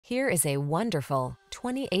Here is a wonderful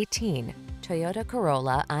 2018 Toyota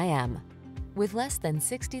Corolla IM. With less than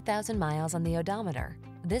 60,000 miles on the odometer,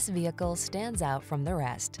 this vehicle stands out from the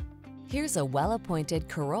rest. Here's a well-appointed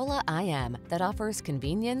Corolla IM that offers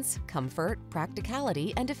convenience, comfort,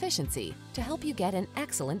 practicality, and efficiency to help you get an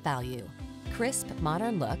excellent value. Crisp,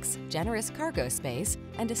 modern looks, generous cargo space,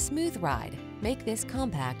 and a smooth ride make this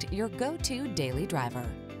compact your go-to daily driver.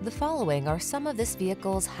 The following are some of this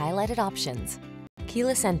vehicle's highlighted options: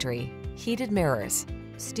 keyless entry, heated mirrors,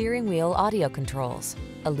 steering wheel audio controls,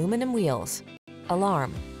 aluminum wheels,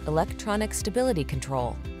 alarm, electronic stability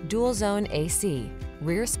control, dual zone AC,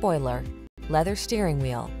 rear spoiler, leather steering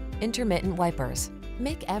wheel, intermittent wipers.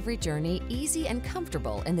 Make every journey easy and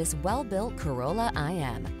comfortable in this well-built Corolla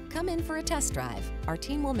IM. Come in for a test drive. Our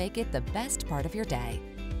team will make it the best part of your day.